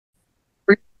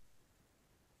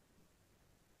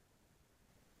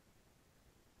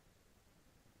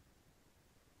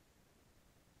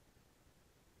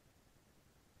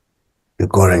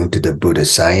according to the Buddha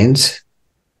science.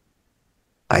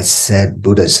 I said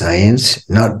Buddha science,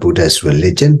 not Buddha's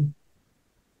religion.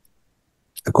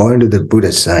 According to the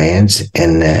Buddha science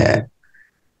and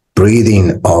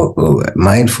breathing or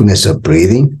mindfulness of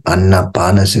breathing,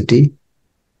 anapanasati,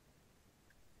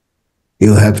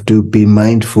 you have to be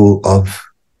mindful of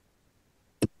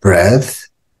the breath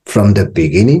from the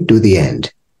beginning to the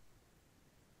end.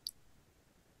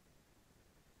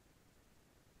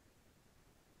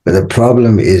 But the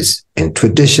problem is, in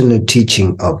traditional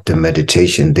teaching of the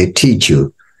meditation, they teach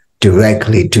you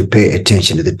directly to pay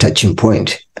attention to the touching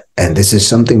point. And this is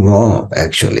something wrong,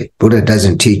 actually. Buddha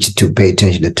doesn't teach to pay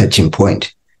attention to the touching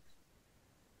point.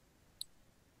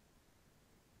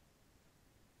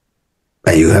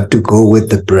 But you have to go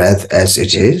with the breath as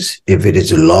it is. If it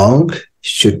is long, it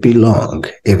should be long.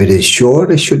 If it is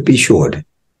short, it should be short.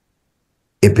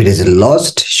 If it is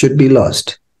lost, it should be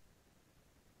lost.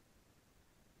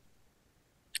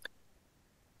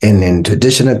 And in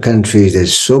traditional countries,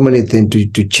 there's so many things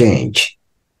to change,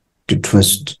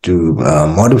 to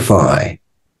modify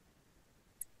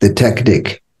the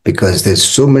technique, because there's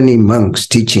so many monks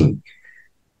teaching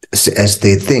as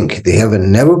they think. They have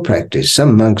never practiced.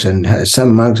 Some monks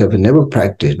have never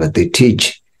practiced, but they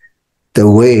teach the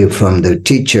way from the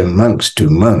teacher monks to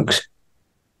monks.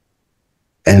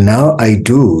 And now I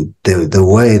do the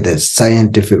way that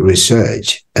scientific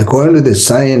research, according to the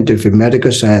scientific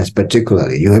medical science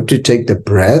particularly, you have to take the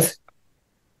breath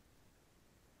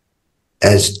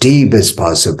as deep as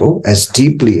possible, as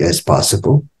deeply as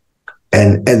possible.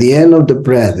 And at the end of the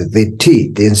breath,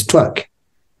 they instruct,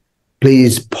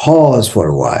 please pause for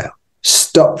a while,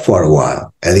 stop for a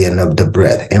while at the end of the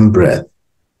breath, in-breath.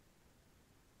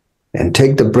 And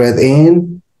take the breath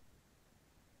in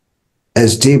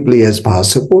as deeply as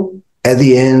possible. At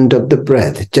the end of the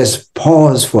breath, just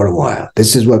pause for a while.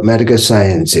 This is what medical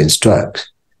science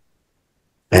instructs.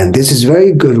 And this is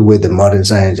very good with the modern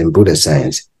science and Buddha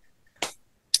science.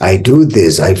 I do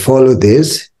this, I follow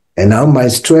this, and now my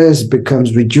stress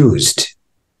becomes reduced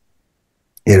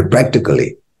here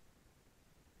practically.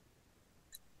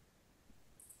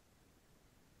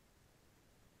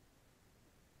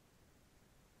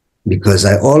 Because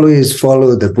I always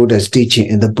follow the Buddha's teaching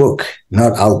in the book,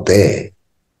 not out there.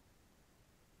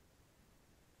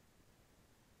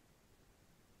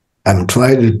 I'm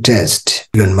trying to test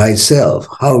even myself,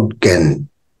 how can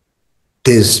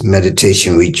this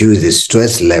meditation reduce the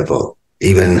stress level,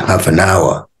 even half an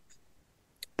hour?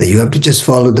 That you have to just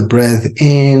follow the breath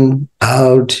in,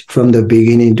 out, from the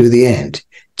beginning to the end.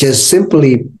 Just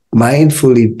simply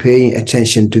mindfully paying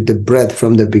attention to the breath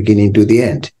from the beginning to the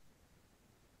end.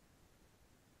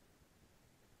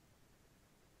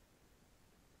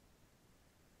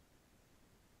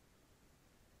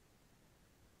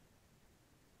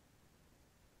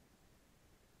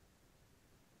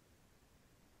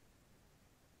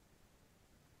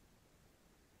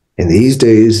 In these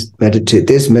days,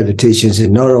 this meditation is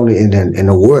not only in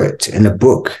a word, in a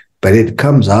book, but it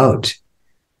comes out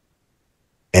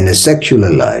in a secular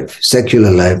life.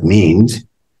 Secular life means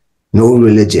no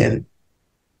religion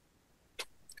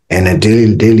and a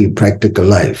daily practical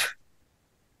life.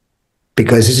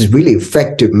 Because this is really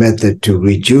effective method to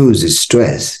reduce the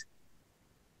stress.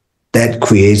 That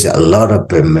creates a lot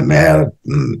of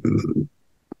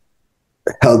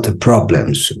health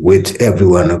problems with every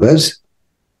one of us.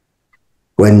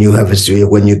 When you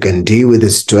can deal with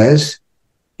the stress,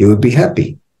 you will be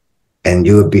happy. And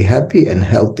you will be happy and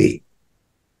healthy.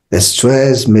 The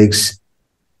stress makes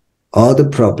all the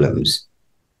problems.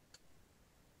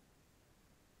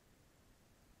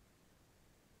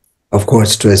 Of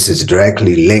course, stress is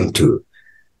directly linked to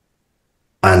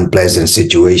unpleasant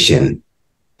situation,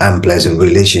 unpleasant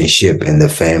relationship in the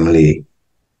family,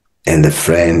 and the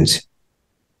friends,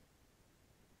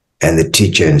 and the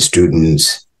teacher and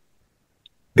students,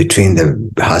 between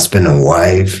the husband and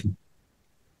wife,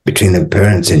 between the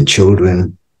parents and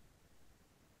children.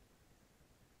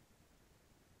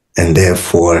 And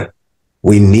therefore,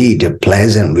 we need a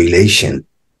pleasant relation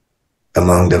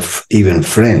among the even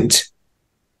friends.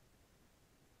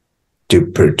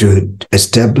 To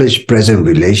establish present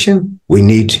relation, we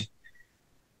need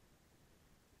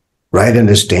right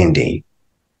understanding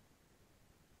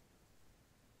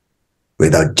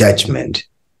without judgment.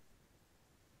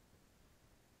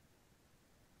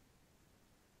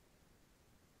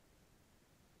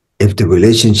 If the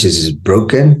relationship is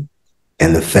broken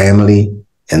in the family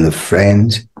and the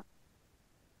friends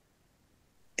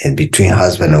and between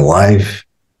husband and wife,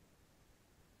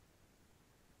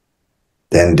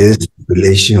 then this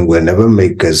relation will never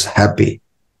make us happy.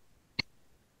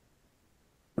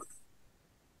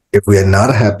 If we are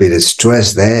not happy, there's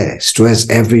stress there. Stress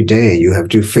every day. You have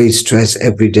to face stress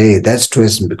every day. That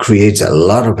stress creates a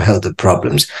lot of health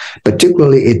problems.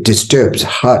 Particularly, it disturbs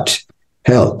heart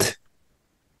health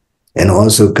and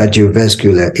also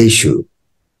cardiovascular issue.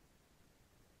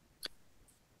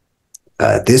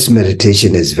 This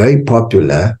meditation is very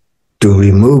popular to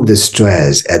remove the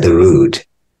stress at the root.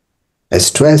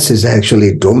 Stress is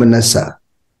actually dominasa.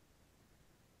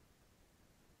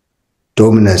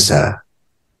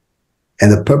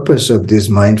 And the purpose of this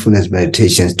mindfulness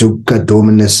meditation is to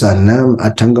dominasanam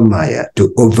atangamaya,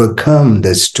 to overcome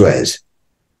the stress.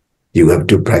 You have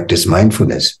to practice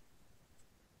mindfulness.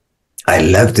 I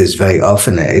love this very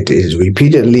often. It is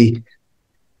repeatedly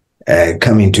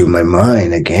coming to my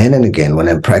mind again and again when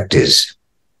I practice.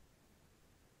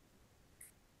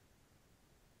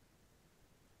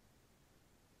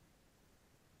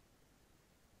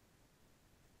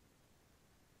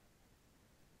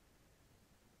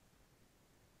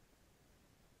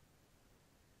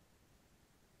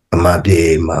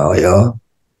 Amabi maoyo,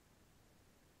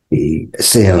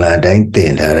 saying la dang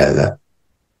tin haraga,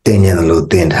 tinyan lo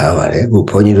tin havare, who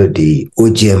ponyo di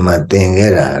ujema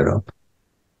tingera,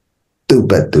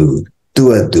 tupatu,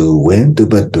 tuatu, win,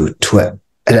 tupatu, twat,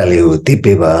 eralio,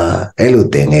 tipiba, elo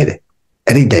tingere,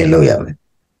 any day loyam.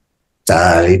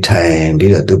 Tari time,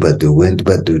 did a tupatu, win,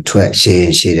 tupatu, twat,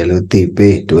 she, a little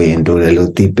tipe, doing do a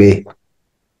little tipe,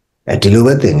 at the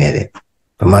lower tingere.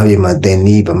 Pamabi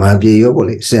mateni, pamabi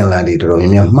yoboli, similarly to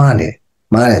your money.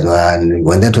 Money,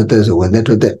 when that was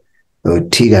that,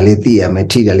 Tida Lithia, me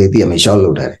Tida Lithia, me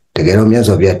shallow that. To get on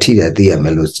of your Tida, the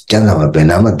Melus, Janama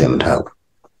Benama them how.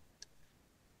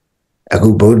 A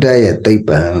good Bodaya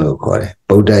taper, no core,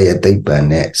 Bodaya taper,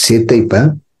 net, sit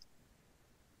taper,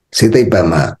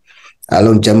 ma,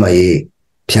 alon Jamaye,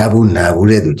 Piabuna,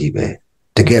 Uredu Jibe,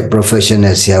 to get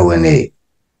professional Siawene,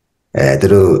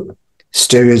 through.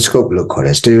 Stereoscope look for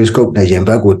a stereoscope na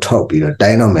yembago top you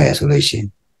dynamo solution.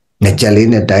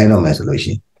 Najalina dynamo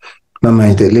solution. Mama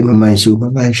is the limit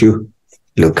shoe.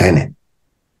 Look kind of.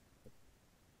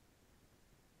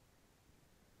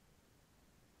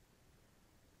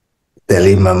 The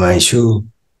limit shoe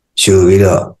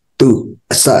video two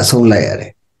a so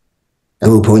layer. I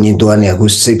will point into one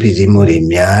who's CPG moody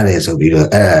miares of video.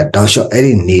 Don't show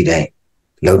any need a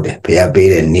load. Pay a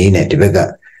bit and need a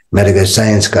tibega. Medical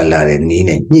science color need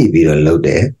a need load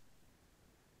there.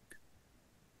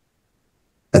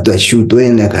 At the shoot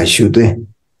doing like I shoot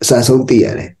doing Sasso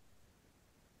theatre.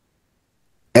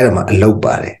 Erma a low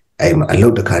body. I'm a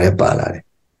load the carre ballare.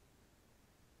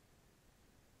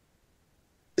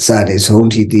 Sadis home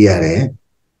theatre.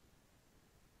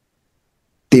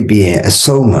 Tibia a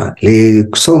soma, lay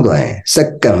sonda,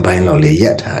 second by lonely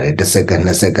yet had the second,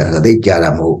 they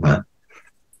jara movement.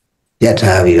 Yet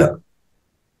have you.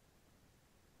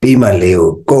 Pima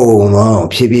leo, go on,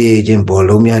 Pibi, Jim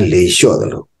Bolomia lay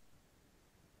short.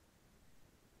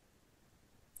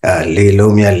 Lay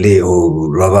lomia leo,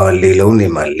 rubber lay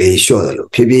lonima lay short.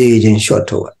 Pibi, Jim short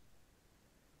to it.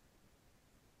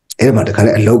 Emma the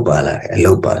color a low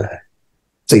baller.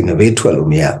 Say no way 12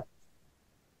 lumia.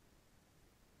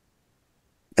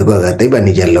 About the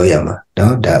Tibanija loyama,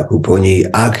 don't that who pony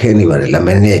arc anywhere,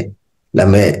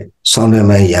 lame.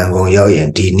 Sonderman yang gong yao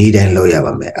and D need and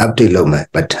loyama, up to loma,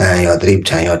 but time or 3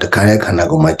 time or the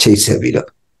Kanago my chase a video.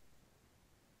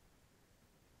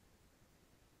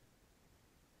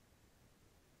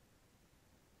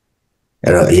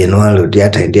 You know, dear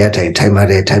time, time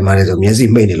of music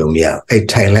made lumia, a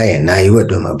time and I would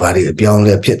do my body beyond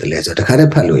the pitless of the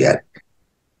Kanapaluya.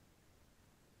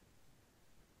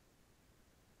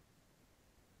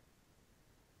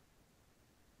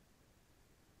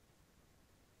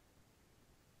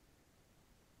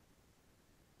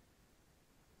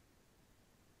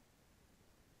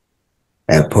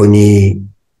 A pony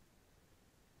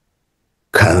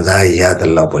Kanza yad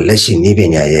love, Leshy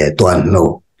Nibinya, don't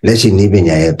know. Leshy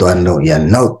Nibinya, don't know. Ya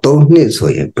now don't need so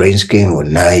your brain skin or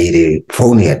nairi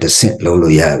phony at the St. Lolo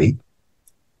Yavi.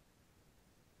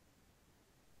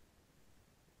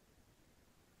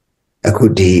 I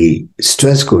could the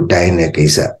stress could die in a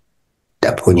case up.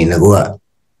 The pony Nagua.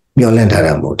 Yolan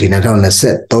Taramo, dinner on a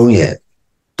set, don't yet.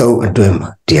 Don't a dream,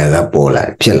 Diaga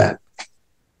Bola, Pilla.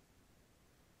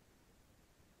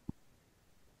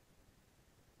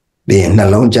 Being a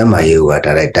long jama you at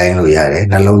a time yare,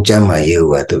 na long jama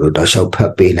you at the shop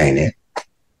puppy nine.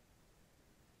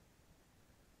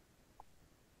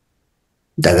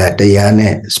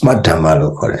 Dagatayane, smart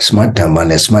tamalo or smart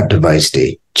taman, smart device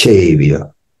day,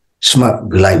 chavio.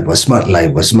 Smart life was smart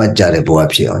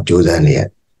jareboapio,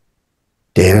 Josania.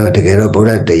 They are together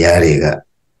Buddha de Yariga.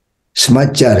 Smart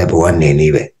jarebo one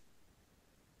anyway.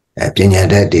 ပညာ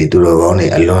တတ်တွေသူတော်ကောင်းတွေ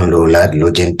အလွန်လိုလား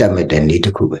လိုချင်တတ်မဲ့တဲ့နည်းတ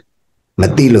စ်ခုပဲမ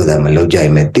သိလို့သာမလုပ်ကြရ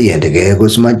င်မသိရင်တကယ်ကို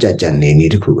စမတ်ကြနေန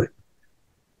ည်းတစ်ခုပဲ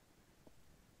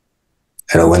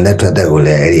အဲ့တော့ဝန်သက်ထွက်သက်ကိုလ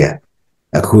ည်းအဲ့ဒီ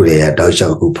အခုတည်းကတောက်လျှော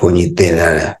က်အခုဘုန်းကြီးသင်လာ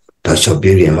တာတောက်လျှောက်ပြ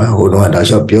ပြမှာဟိုတော့တောက်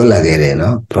လျှောက်ပြောလာခဲ့တယ်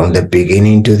နော် from the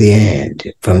beginning to the end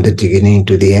from the beginning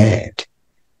to the end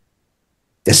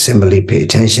just simply pay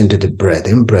attention to the breath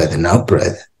in breath and out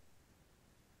breath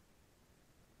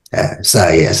စာ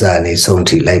ရအစာနေဆုံး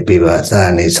ထိလိုက်ပြပါစာ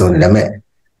နေဆုံးဒါမဲ့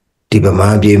ဒီဗမာ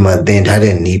ပြည်မှာသင်ထား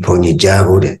တဲ့ဤဘုန်းကြီးကြား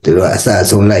ဖို့တဲ့သူတို့အစာ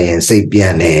ဆုံးလိုက်ရင်စိတ်ပြ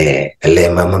န့်တယ်အလ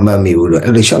ယ်မှာမမှတ်မိဘူးတော့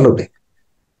အဲ့လိုရှော့လုပ်တယ်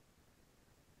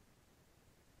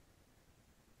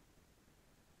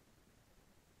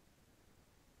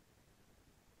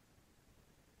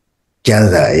ကျမ်း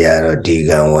စာအရာတော့ဒီ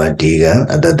ကံဝါဒီကံ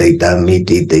အတသိတမိ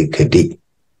တိသိခတိ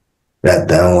ရ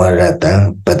တံဝရတံ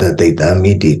ပတသိတ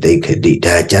မိတိသိခတိ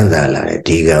ဒါကျမ်းစာလာတယ်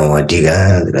ဒီကံဝါဒီကံ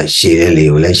ဆိုတာရှည်တဲ့လေ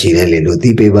ကိုလည်းရှည်တဲ့လေလို့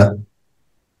သိပေးပါ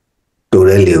တိုး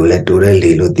တဲ့လေကိုလည်းတိုးတဲ့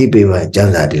လေလို့သိပေးပါကျ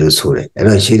မ်းစာဒီလိုဆိုတယ်အဲ့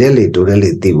တော့ရှည်တဲ့လေတိုးတဲ့လေ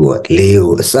သိဖို့ကလေ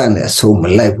ကိုအစနဲ့အဆုံးမ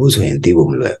လိုက်ဘူးဆိုရင်သိဖို့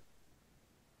မလွယ်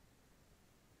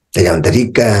ဘူးဒါကြောင့်တတိ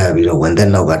ကပြီးတော့ဝန်သက်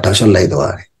နောက်ကတောက်လျှောက်လိုက်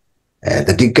သွားတယ်တ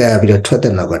တိကပြီးတော့ထွက်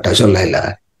တဲ့နောက်ကတောက်လျှောက်လိုက်လာတ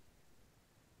ယ်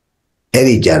အဲ့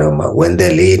ဒီကြတော့မှဝန်သ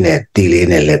က်လေးနဲ့တီလေး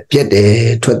နဲ့လည်းပြက်တယ်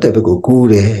ထွက်တဲ့ဘက်ကိုကူး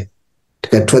တယ်တ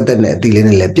ကယ်ထွက်တဲ့နဲ့တီလေး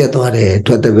နဲ့လည်းပြက်သွားတယ်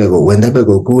ထွက်တဲ့ဘက်ကိုဝန်သက်ဘက်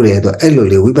ကိုကူးတယ်ဆိုအဲ့လို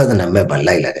လေးဝိပဿနာမဲ့ပါ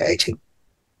လိုက်လာတယ်အဲ့ချိန်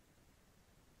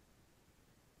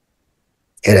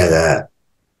အဲ့ဒါက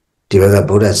ဒီဘက်က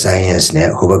Buddha science နဲ့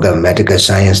ဟိုဘက်က medical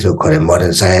science လို့ခေါ်တဲ့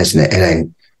modern science နဲ့အဲ့ဒါ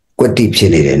ကွက်တိဖြ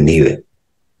စ်နေတဲ့နည်းပဲ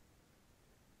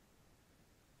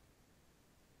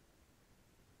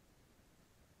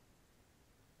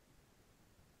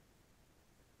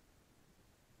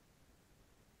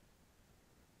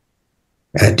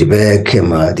ဒီဘက်ခင်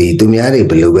မှာဒီသူများတွေ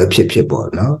ဘယ်လိုပဲဖြစ်ပေါ့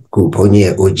နော်အခုဘုန်းကြီး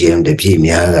ရဲ့ OGM တပြည့်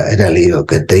များကအဲ့ဒါလေးတော့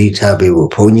ကတိထားပေးဖို့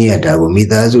ဘုန်းကြီးကဒါကိုမိ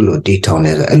သားစုလိုတီထောင်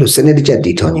နေဆိုအဲ့လိုစနစ်တကျ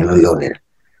တီထောင်ခြင်းလို့လုပ်နေတာ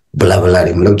ဘလာဘလာ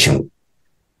တွေမလုပ်ချင်ဘူး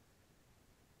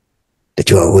တ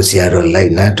ချို့ဟိုဆရာတော်လို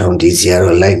က်နားထောင်ဒီဆရာ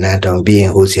တော်လိုက်နားထောင်ပြီးရ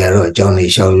င်ဟိုဆရာတော်အကြောင်း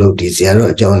လေးရှောက်လို့ဒီဆရာတော်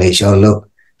အကြောင်းလေးရှောက်လို့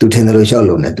သူထင်တယ်လို့ရှောက်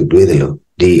လို့နဲ့သူတွေးတယ်လို့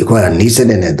ဒီအခုကနီးစ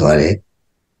နစ်နဲ့သွားတယ်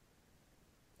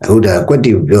အခုဒါကွက်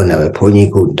တီပြောနေပဲဘုန်းကြီး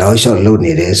ကတောက်လျှောက်လုပ်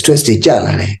နေတယ် stress တွေကျ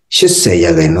လာတယ်80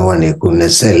ရာခိုင်နှုန်းကနေခု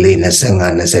24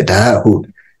 25 20ဒါအခု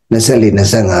24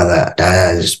 25ကဒါ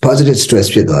positive stress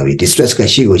ဖြစ်သွားပြီဒီ stress က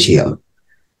ရှိကိုရှိရမှာ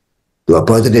သူက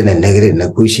positive နဲ့ negative နှ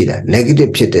စ်ခုရှိတာ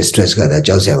negative ဖြစ်တဲ့ stress ကဒါ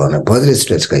ကြောက်စရာကောင်းတယ် positive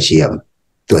stress ကရှိရမှာ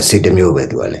သူကစိတ်တစ်မျိုးပဲ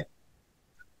သူကလည်း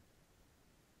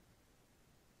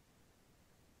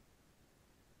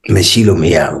မရှိလို့မ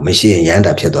ရဘူးမရှိရင်ရမ်း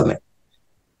တာဖြစ်သွားမယ်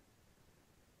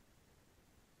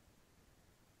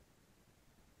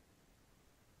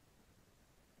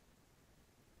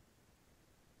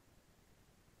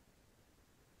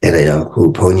အဲ့ဒါကြောင့်ခု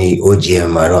ဘုန်းကြီး OGM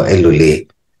မှာတော့အဲ့လိုလေး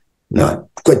နော်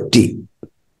ကွက်တိ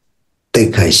တိ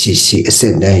တ်ခါရှိရှိအစ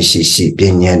စ်တန်းရှိရှိပ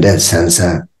ညာတတ်ဆန်းဆ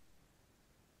န်း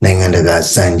နိုင်ငံတကာ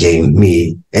စံချိန်မိ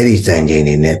အဲ့ဒီစံချိန်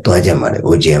တွေနဲ့တွားကြမှာလေ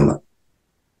OGM မှာ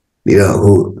ပြီးတော့အ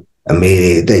ခုအမေ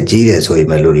တွေအသက်ကြီးတယ်ဆိုရင်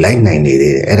မလို့လိုက်နိုင်နေ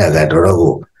သေးတယ်အဲ့ဒါကတော်တော်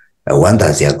ကိုဝမ်းသာ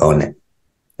စရာကောင်းတယ်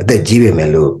အသက်ကြီးပေမဲ့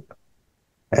လို့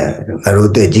ငါတို့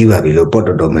အသက်ကြီးပါပြီလို့ပေါ့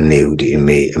တော်မနေဘူးဒီအ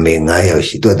မေ9ယောက်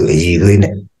ရှိသူအည်သွေး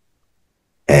နဲ့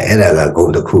အဲ့ဒါကဂု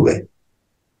ဏ်တစ်ခုပဲ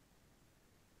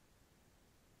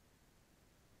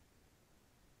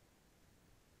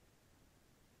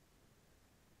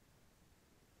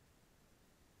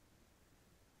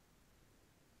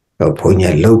တော့ဘုန်း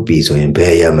ကြီးလှုပ်ပြီးဆိုရင်ဘ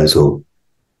ယ်ရမဆို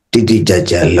တိတိကျ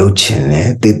ကျလှုပ်ချင်တယ်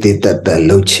တိတိတတ်တတ်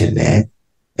လှုပ်ချင်တယ်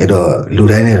အဲ့တော့လူ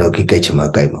တိုင်းနဲ့တော့ကိကြိုက်ချင်မှ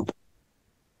ကြိုက်မှာပေါ့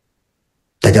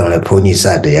ဒါကြောင့်လည်းဘုန်းကြီးစ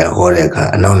တရားဟောတဲ့အခါ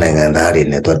အနောက်နိုင်ငံသားတွေ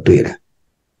နဲ့တော့တွေ့တာ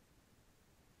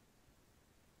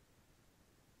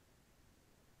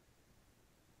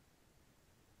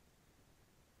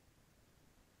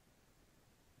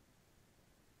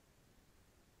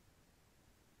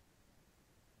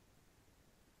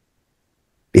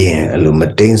ပြီးရင်အလိုမ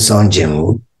တိန်ဆောင်ခြင်း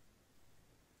ဘူး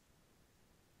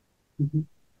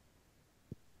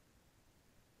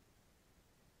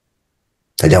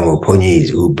ဒါကြောင့်မို့ဘုန်းကြီး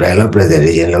က Braille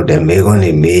presentation လုပ်တဲ့မေခွန်း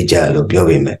လေးမေးကြလို့ပြော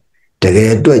ပေးမယ်တကယ်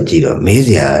အတွက်ကြည့်တော့မေးစ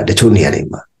ရာတချို့နေရာတွေ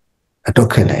မှာအတော့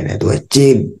ခက်နိုင်တယ်သူက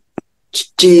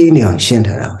ကြီးနေအောင်ရှင်း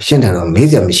ထားတော့မေး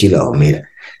စရာမရှိတော့အောင်မေးတာ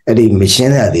အဲ့ဒီမရှ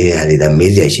င်းရသေးတဲ့ဟာတွေဒါ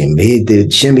မေးစရာရှင်းပြီး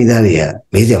သားတွေက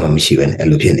မေးစရာမှမရှိပဲနဲ့အဲ့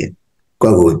လိုဖြစ်နေတယ်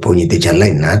ကိုယ့်ကိုဘုန်းကြီးတခြားလို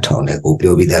က်နားထောင်တယ်ကို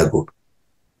ပြောပြီးသားကို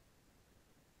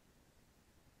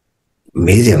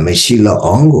မေးစရာမရှိတော့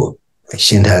အောင်ကို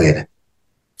ရှင်းထားခဲ့တယ်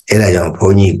အဲ့ဒါကြောင့်ဘု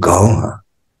န်းကြီးခေါင်းဟာ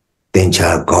သင်္ချာ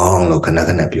ခေါင်းလို့ခဏခ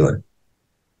ဏပြောတယ်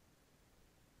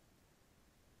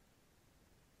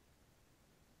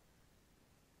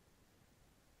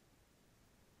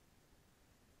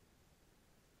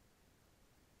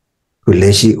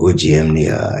လက်ရှိ OGM နေ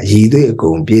ရရည်သွေးအကု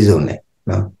န်ပြည့်စုံတယ်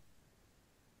နော်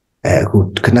အခု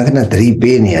ခဏခဏသတိ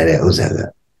ပေးနေရတဲ့ဥစ္စာက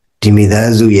ဒီမိ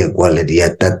သားစုရဲ့ quality က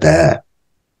တတ်တတ်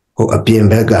ဟိုအပြင်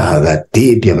ဘက်ကဟာကဒီ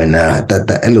အပြင်မနာတတ်တ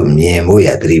တ်အဲ့လိုမြင်ဖို့ရ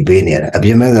သတိပေးနေရတာအပြ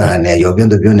င်ဘက်ကဟာနဲ့ရောပြင်း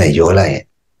သူပြင်းနဲ့ရောလိုက်ရင်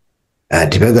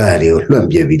ဒီဘက်ကဟာတွေကိုလွှင့်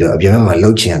ပြပြီးတော့အပြင်ဘက်မှာလှု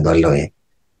ပ်ချင်သွားလို့ရင်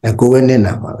ကိုယ်ပဲနဲ့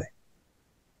နာမှာပဲ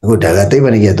အခုဒါကသိပ္ပံ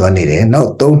ရဲ့သွားနေတယ်နောက်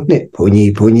3နှစ်ဘုန်း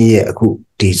ကြီးရဲ့အခု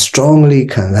ဒီ strongly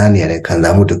ခံစားနေရတဲ့ခံ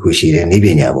စားမှုတစ်ခုရှိတယ်နည်းပ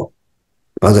ညာပေါ့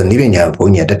ဘာလို့နည်းပညာဘု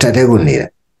န်းကြီးကတစ်ထပ်တည်းကိုနေတာ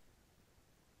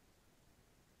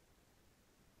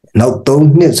နောက်3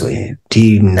နှစ်ဆိုရင်ဒီ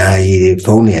နိုင်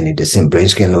ဖုန်းတွေကနေတစင် brain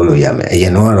scan လုပ်လို့ရမယ်အရ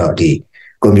င်တော့ဒီ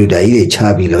ကွန်ပျူတာကြီးတွေချ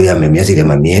ပြီးလုပ်ရမယ်မျက်စိထဲ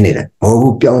မှာမြင်နေတာမဟုတ်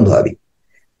ဘူးပြောင်းသွားပြီ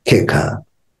ခေတ်ခါ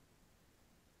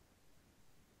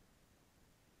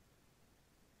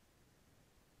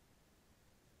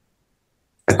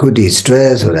အခုဒီ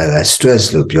stress ဆိုတာက stress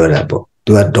လို့ပြောတာပေါ့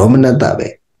သူကဒေါမနတပဲ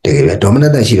တကယ်ပဲဒေါမန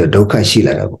တရှိတော့ဒုက္ခရှိ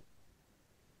လာတာပေါ့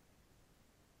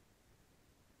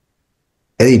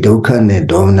အဲ့ဒီဒုက္ခနဲ့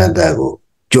ဒေါမနတကို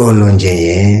ကျော်လွန်ခြင်းရ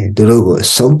င်သူတို့ကို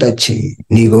ဆုံးတတ်ခြင်း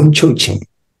ဏီကုံချုပ်ခြင်း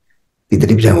ဒီတ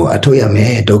တိပ္ပံကိုအထောက်ရမ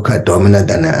ယ်ဒုက္ခဒေါမန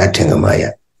တနာအထင်ကမယ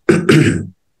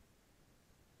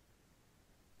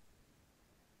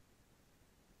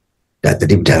ဒါတ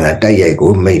တိပ္ပံကတိုက်ရိုက်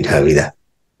ကိုမိတ်ထားပြီးသား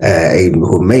အဲ့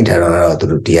ဟိုမိတ်ထားတော့သူ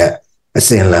တို့ဒီကအစ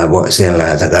င်လာပေါ့အစင်လာ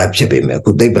စကားဖြစ်ပေမဲ့အ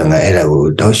ခုသိပ္ပံကအဲ့ဒါကို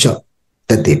တောက်လျှောက်တ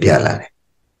က်တည်ပြလာတယ်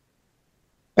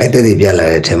အဲ့တက်တည်ပြလာ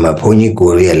တဲ့အထက်မှာဘုန်းကြီး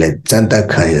ကိုရဲ့လည်းစမ်းသပ်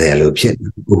ခံရလို့ဖြစ်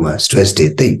ဥပမာ stress တွေ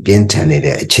တိတ်ပြင်းထန်နေ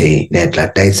တဲ့အချိန်နဲ့တို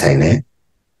က်ဆိုင်နေ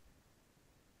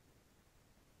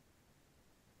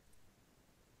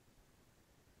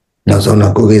နောက်ဆုံး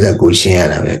တော့ကိုယ်ကိစ္စကိုရှင်းရ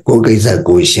တာပဲကိုယ်ကိစ္စ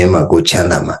ကိုရှင်းမှကိုချမ်း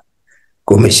သာမှာ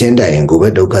ကိုမရှင်းတိုင်ရင်ကိုပဲ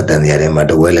ဒုက္ခတန်တရားထဲမှာ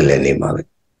တဝဲလဲလဲနေမှာပဲ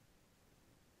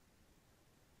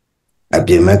အ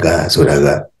ပြင်မကဆိုတာက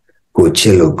ကိုချ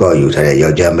စ်လို့ကောက်ယူထားတဲ့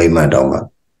ယောက်ျားမိန်းမတောင်မှ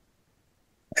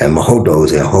မဟုတ်တော့ဘူး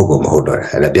ဆိုရင်ဟုတ်ကိုမဟုတ်တော့တာ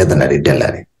အဲ့ဒါပြဿနာတွေတက်လာ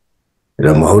တယ်အဲ့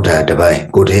တော့မဟုတ်တာတစ်ပိုင်း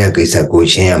ကိုတည်းကကိစ္စကို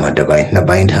ရှင်းရမှာတစ်ပိုင်းနှစ်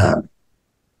ပိုင်းထား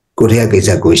ကိုတည်းကကိစ္စ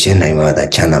ကိုရှင်းနိုင်မှသာ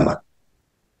ချမ်းသာမှာ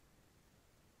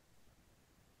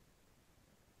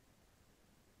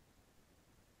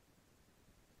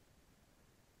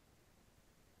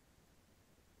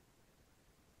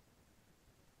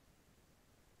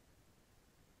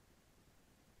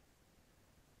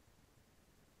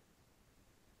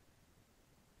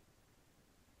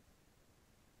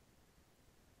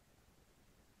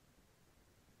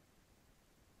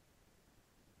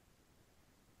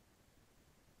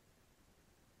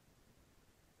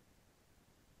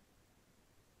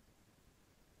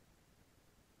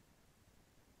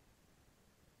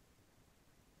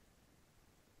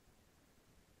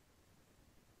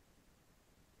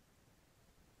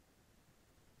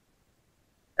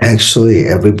Actually,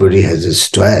 everybody has a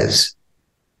stress.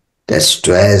 That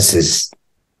stress is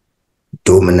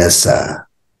dominassa.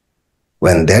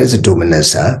 When there is a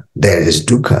dominassa, there is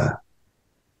dukkha.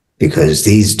 Because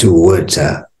these two words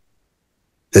are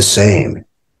the same.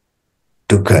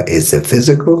 Dukkha is the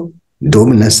physical,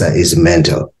 dominassa is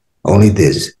mental. Only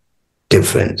this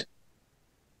different.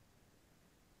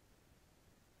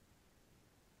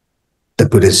 The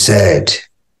Buddha said,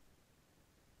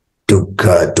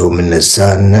 Dukkha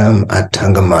dominassanam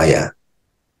attangamaya.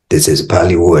 This is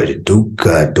Pali word.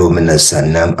 Dukkha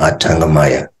dominassanam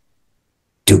attangamaya.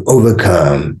 To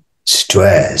overcome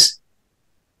stress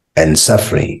and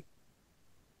suffering.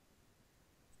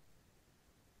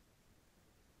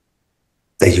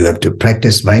 That you have to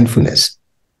practice mindfulness.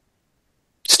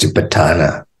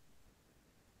 Satipatthana.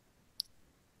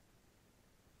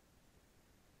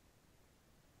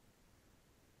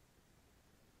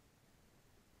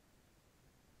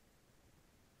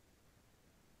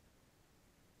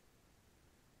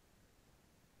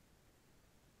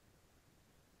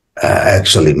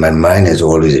 Actually, my mind is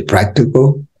always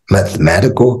practical,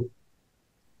 mathematical.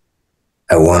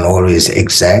 I want always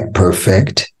exact,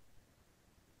 perfect.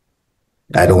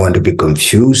 I don't want to be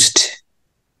confused.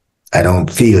 I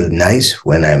don't feel nice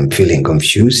when I'm feeling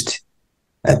confused.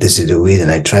 And this is the reason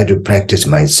I try to practice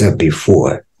myself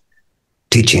before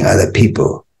teaching other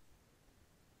people.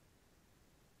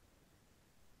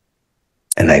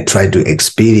 And I try to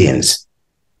experience,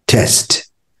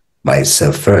 test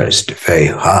myself first, very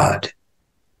hard.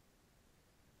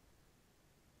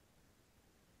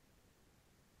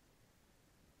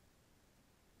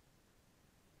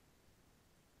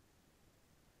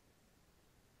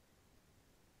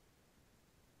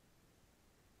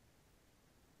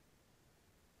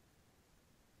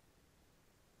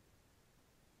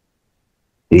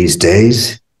 These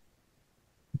days,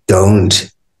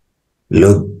 don't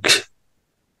look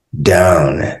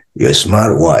down your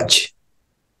smartwatch.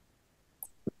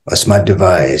 a smart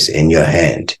device in your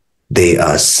hand. They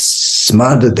are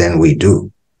smarter than we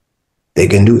do. They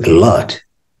can do a lot.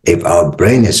 If our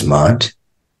brain is smart,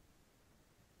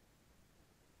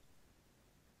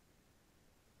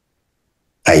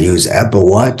 I use Apple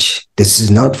Watch. This is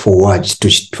not for watch to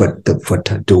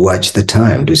watch the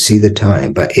time, to see the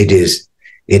time, but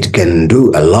it can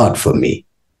do a lot for me.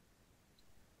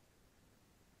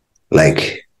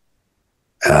 Like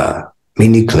a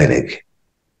mini clinic,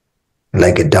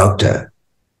 like a doctor.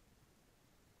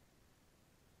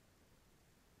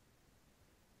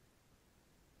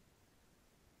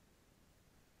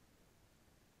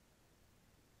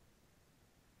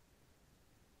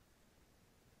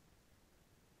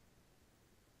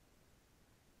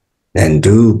 And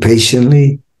do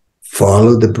patiently,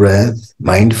 follow the breath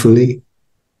mindfully,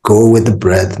 go with the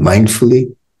breath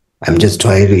mindfully. I'm just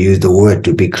trying to use the word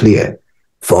to be clear.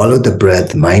 Follow the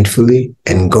breath mindfully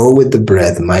and go with the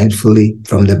breath mindfully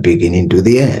from the beginning to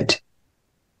the end.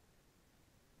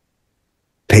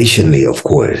 Patiently, of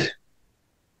course.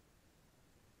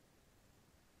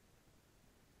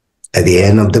 At the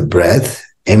end of the breath,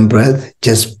 in-breath,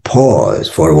 just pause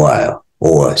for a while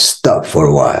or stop for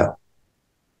a while.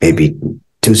 Maybe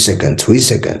 2 seconds, 3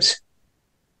 seconds.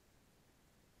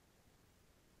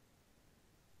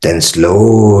 Then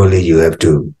slowly you have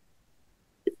to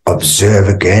observe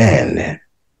again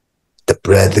the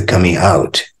breath coming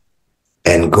out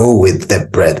and go with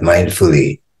that breath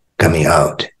mindfully coming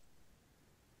out.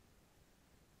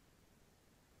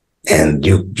 And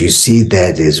you see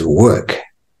that is work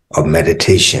of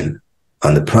meditation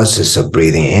on the process of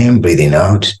breathing in, breathing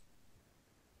out.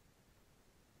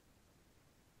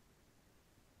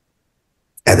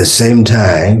 At the same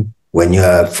time, when you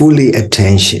are fully paying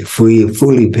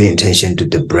attention to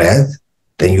the breath,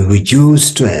 then you reduce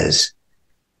stress.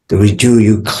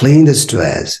 You clean the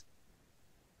stress.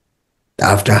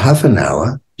 After half an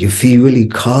hour, you feel really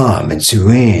calm and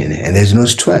serene, and there's no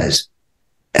stress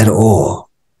at all.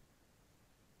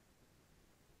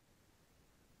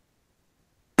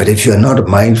 But if you're not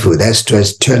mindful, that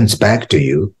stress turns back to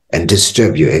you and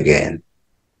disturbs you again.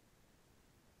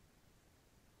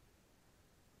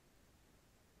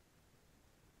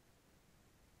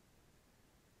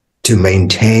 To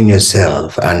maintain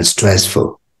yourself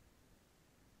unstressful,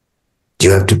 you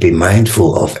have to be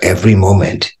mindful of every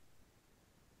moment.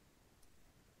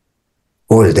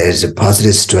 Or there's a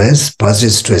positive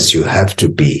stress you have to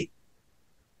be.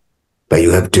 But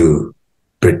you have to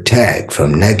protect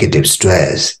from negative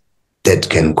stress that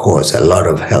can cause a lot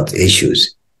of health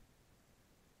issues.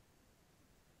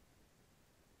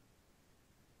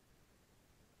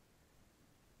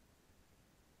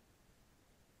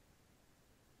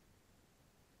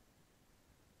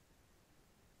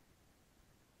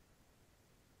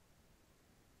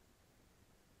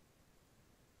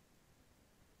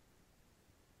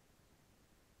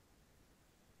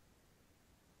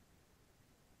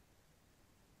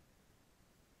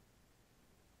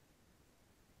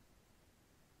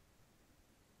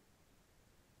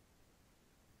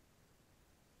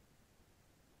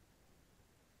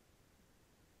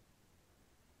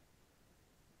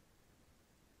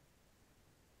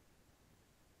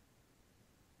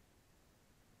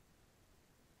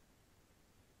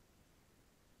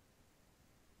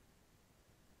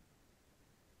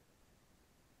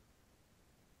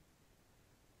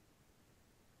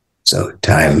 So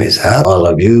time is up. All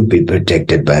of you be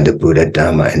protected by the Buddha,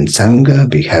 Dharma, and Sangha.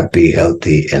 Be happy,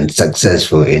 healthy, and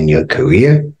successful in your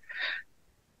career.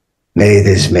 May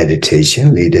this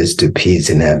meditation lead us to peace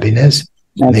and happiness.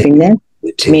 May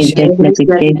this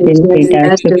meditation lead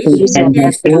us to peace and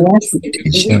happiness.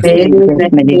 May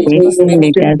this meditation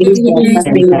lead us to peace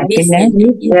and happiness.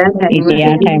 Itia Thamudi,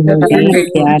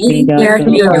 Itia Tido,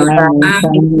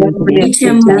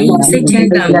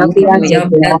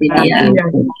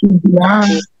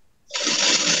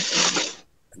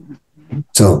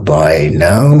 So bye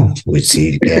now. We'll see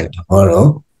you again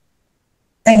tomorrow.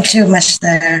 Thank you,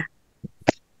 Master.